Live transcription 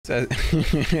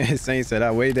Saint said I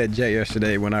waved at Jet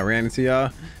yesterday when I ran into y'all.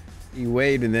 He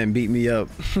waved and then beat me up.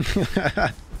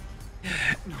 No,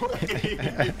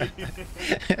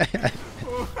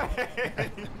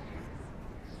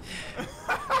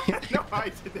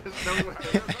 I did. There's no way.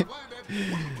 We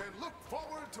can look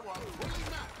forward to a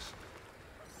thrilling match.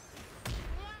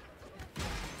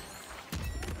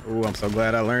 Oh, I'm so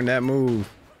glad I learned that move.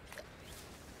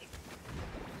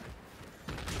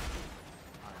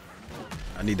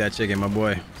 I need that chicken, my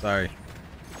boy. Sorry.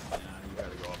 Nah, you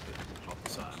gotta go off the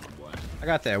side, my boy. I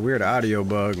got that weird audio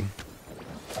bug.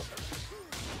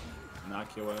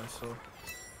 Knock your ass off.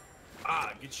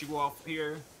 Get you off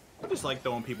here. I just like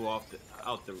throwing people out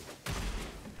the.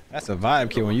 That's a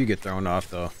vibe kill when you get thrown off,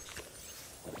 though.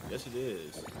 Yes, it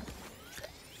is.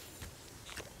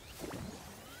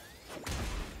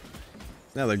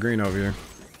 Another green over here.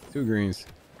 2 greens.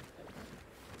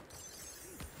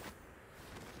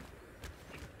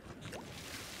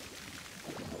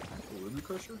 Limit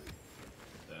crusher?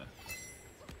 Yeah.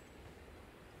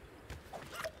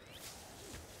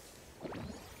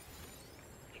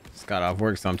 Just got off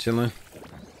work, so I'm chilling.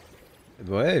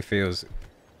 The way it feels.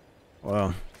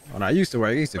 Well, when I used to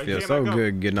work, it used to feel so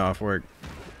good getting off work.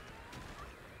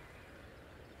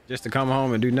 Just to come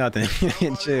home and do nothing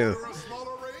and chill.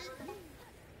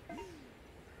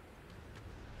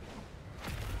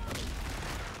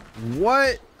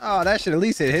 What? Oh, that should at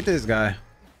least hit this guy.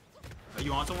 Are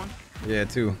you on someone? Yeah,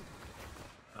 2.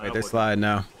 Wait, they're sliding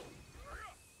now.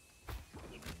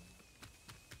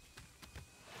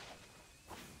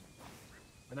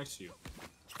 Right next to you.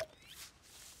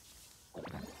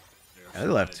 They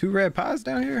left 2 red pies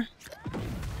down here.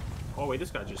 Oh wait,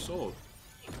 this guy just sold.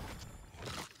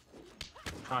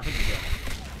 I think he's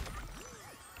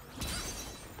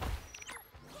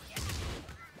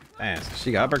Damn, so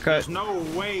she got uppercut. There's no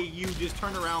way you just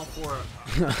turn around for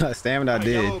a stamina. I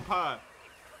did. yellow pot.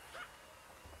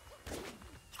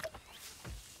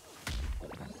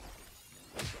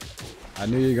 I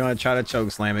knew you were gonna try to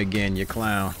choke slam again, you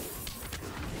clown.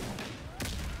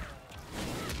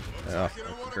 Off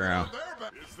the ground.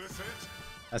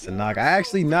 That's a knock. I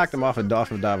actually knocked him off a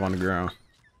dolphin dive on the ground.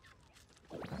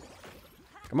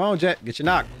 Come on, Jet, get your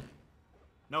knock.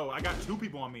 No, I got 2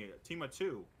 people on me. A team of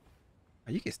 2.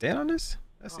 Oh, you can stand on this?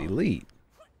 That's elite.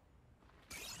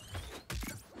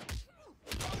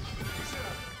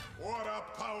 What a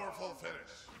powerful finish.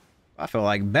 I feel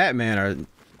like Batman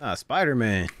or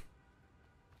Spider-Man.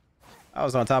 I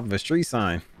was on top of a street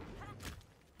sign.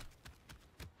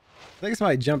 I think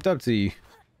somebody jumped up to you.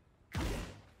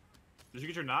 Did you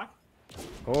get your knock?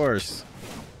 Of course.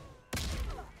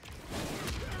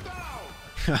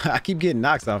 I keep getting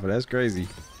knocks off of it. That's crazy.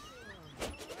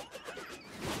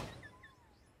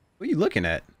 What are you looking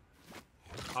at?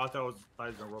 I thought I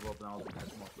was gonna roll up and I was gonna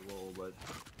catch him off the roll, but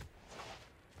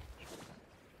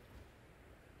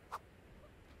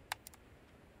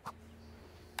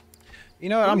You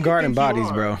know what? I'm guarding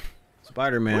bodies, bro.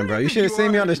 Spider-Man, bro. You should have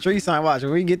seen me on the street sign. Watch.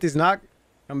 When we get this knock,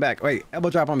 come back. Wait, elbow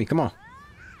drop on me. Come on.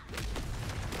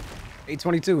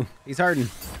 822. He's hurting.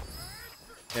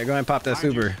 Yeah, go ahead and pop that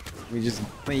super. Let me just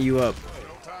clean you up.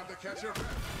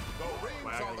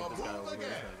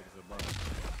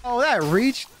 Oh, that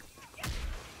reached.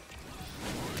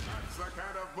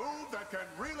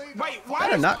 wait,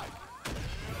 why? Not.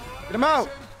 Get him out.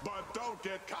 But don't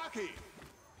get cocky.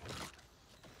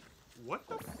 What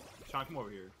the? Sean, come over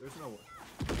here. There's no way.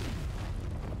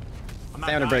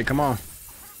 Stamina break. Come on.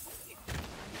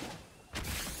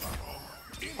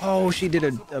 Oh, she did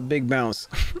a big bounce.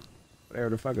 Whatever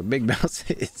the fuck a big bounce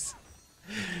is.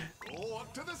 Go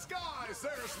up to the skies.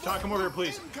 There's Sean, come over here,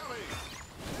 please.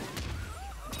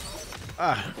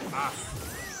 Ah.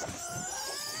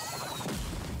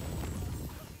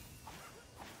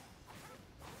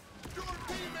 Your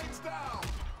teammates down.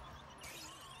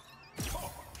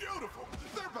 Oh, beautiful.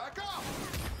 They're back up.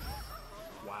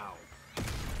 Wow.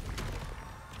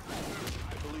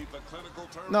 I believe the clinical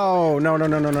term.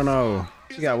 No.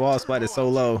 She got wall splatted so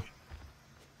low.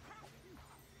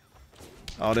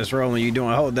 All this rolling you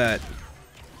doing, hold that.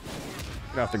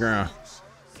 Get off the ground.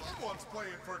 Someone's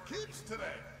playing for keeps today.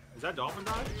 Is that dolphin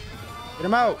dive? Get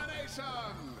him out.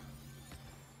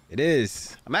 It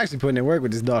is. I'm actually putting in work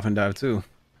with this dolphin dive too.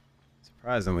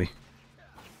 Surprisingly.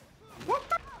 What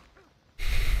the?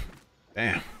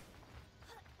 Damn.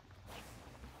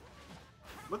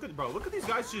 Look at bro. Look at these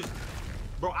guys just.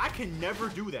 Bro, I can never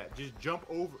do that. Just jump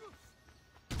over.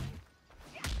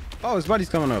 Oh, his buddy's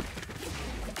coming up.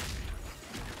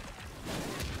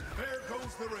 There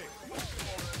goes the ring.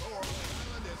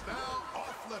 Is now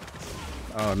off limits.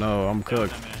 Oh no, I'm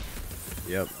cooked.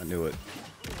 Yep, I knew it.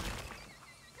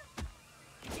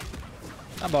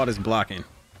 How about this blocking?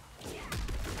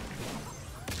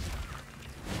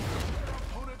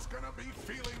 Opponent's gonna be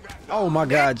feeling that. Oh my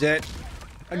God, Jet.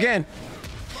 Again.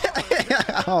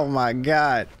 Oh my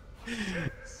God.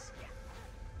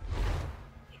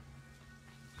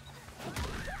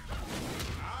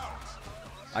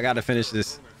 I gotta finish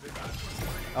this.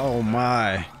 Oh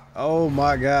my. Oh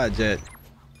my God, Jet.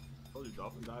 Told you,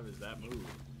 dolphin dive is that move.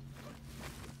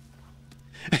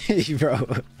 Bro.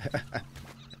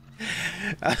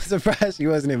 I'm surprised he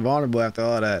wasn't invulnerable after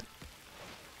all that.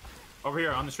 Over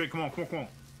here on the street. Come on, come on, come on.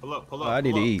 Pull up, pull up. Oh, I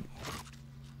need pull to up. eat.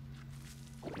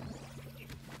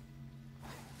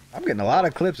 I'm getting a lot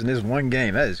of clips in this one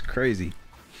game. That is crazy.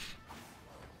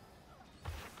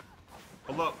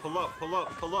 Pull up, pull up, pull up,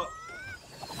 pull up.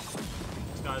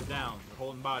 This guy's down. They're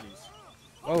holding bodies.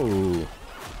 Oh.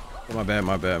 Oh, my bad,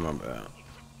 my bad, my bad.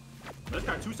 This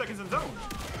guy 2 seconds in zone.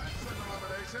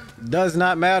 Does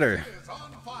not matter. Is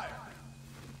on fire.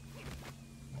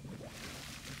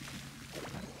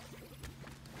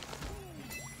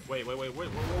 Wait, wait, wait, wait,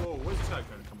 whoa, whoa, whoa. Where's this guy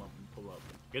gonna come up and pull up?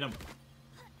 Get him.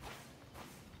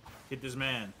 Hit this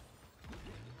man.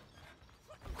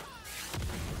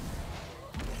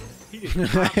 He did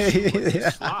not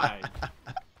slide.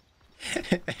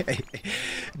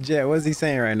 Jet, what's he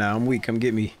saying right now? I'm weak. Come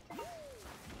get me.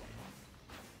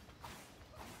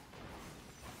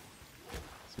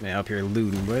 This man up here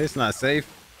looting, but it's not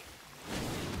safe.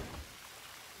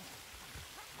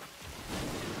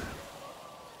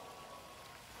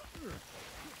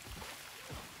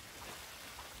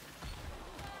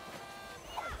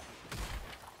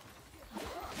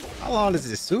 How long does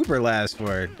this super last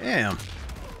for? Damn.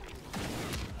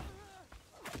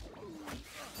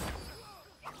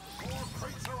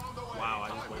 Wow, I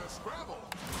just waited.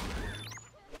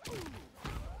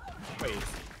 Wait,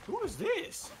 who is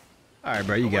this? All right,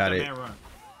 bro, you got it. Man run.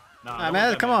 Nah, All don't right, man,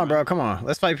 let come that on, man bro, run. come on.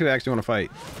 Let's fight people who actually want to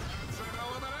fight. It's an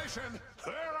elimination.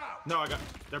 They're out. No,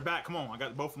 they're back. Come on, I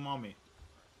got both of them on me.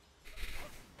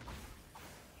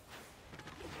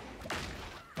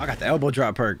 I got the elbow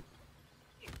drop perk.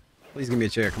 Please give me a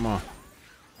chair. Come on.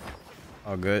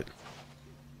 All good.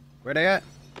 Where they at?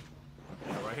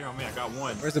 Yeah, right here on me. I got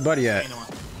one. Where's the buddy at? By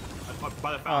the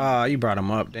fountain. Ah, you brought him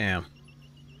up. Damn.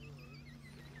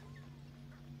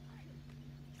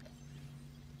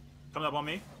 Coming up on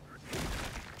me.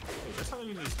 Hey, that's not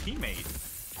even his teammate.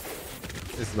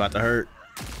 This is about to hurt.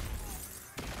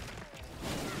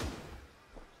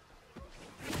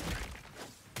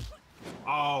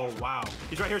 Oh, wow.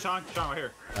 He's right here, Sean. Sean, right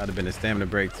here. That would have been a stamina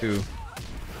break, too.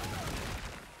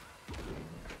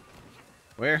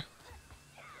 Where?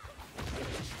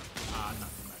 Ah,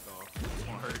 knocked him back off. This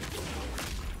one hurt.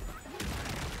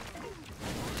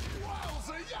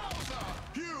 Wowza yowza.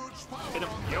 Huge power Hit him.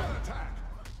 on Yep. that attack.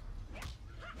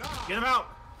 Get him out.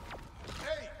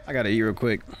 8, I gotta eat real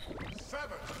quick.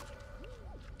 7,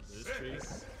 This tree.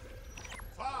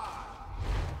 5.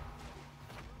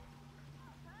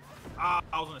 Ah,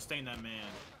 I was gonna stain that man.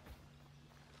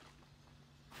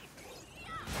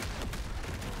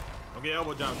 Okay,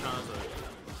 elbow jump, Sean.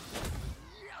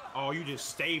 Oh, you just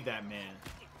staved that man.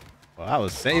 Well, I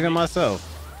was saving myself.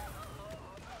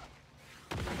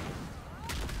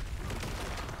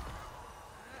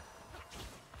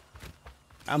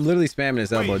 I'm literally spamming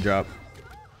this elbow Wait. drop.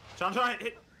 Sean,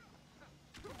 hit.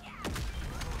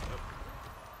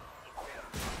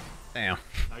 Damn.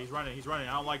 No, he's running. He's running.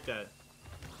 I don't like that.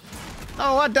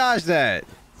 Oh, I dodged that.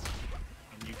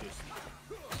 And you just.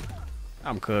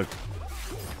 I'm cooked.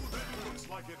 Looks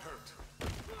like it hurt.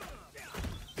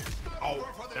 Oh,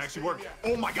 it actually worked.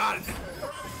 Oh my God.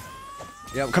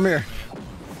 Yep, come here.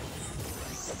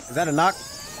 Is that a knock?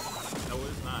 No,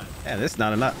 it's not. Yeah, this is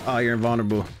not a knock. Oh, you're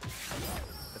invulnerable.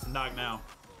 It's a knock now.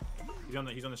 He's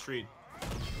on the street.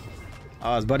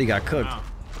 Oh, his buddy got cooked. Now.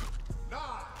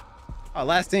 Oh,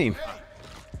 last team.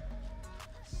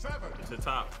 7. It's the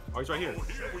top. Oh, he's right here.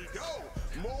 Here we go.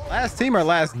 More Last team or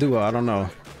last duo? I don't know.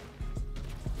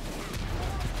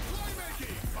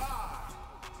 playmaking. 5,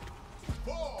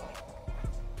 4.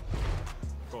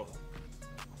 Cool.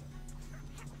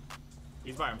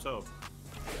 He's by himself.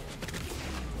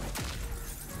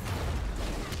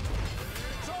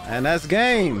 And that's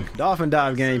game. Dolphin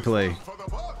dive gameplay. For the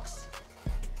Bucks.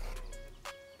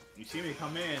 You see me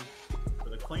come in for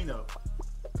the cleanup.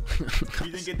 You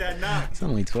didn't get that knock. It's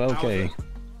only 12K.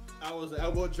 I was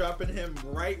elbow dropping him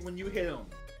right when you hit him.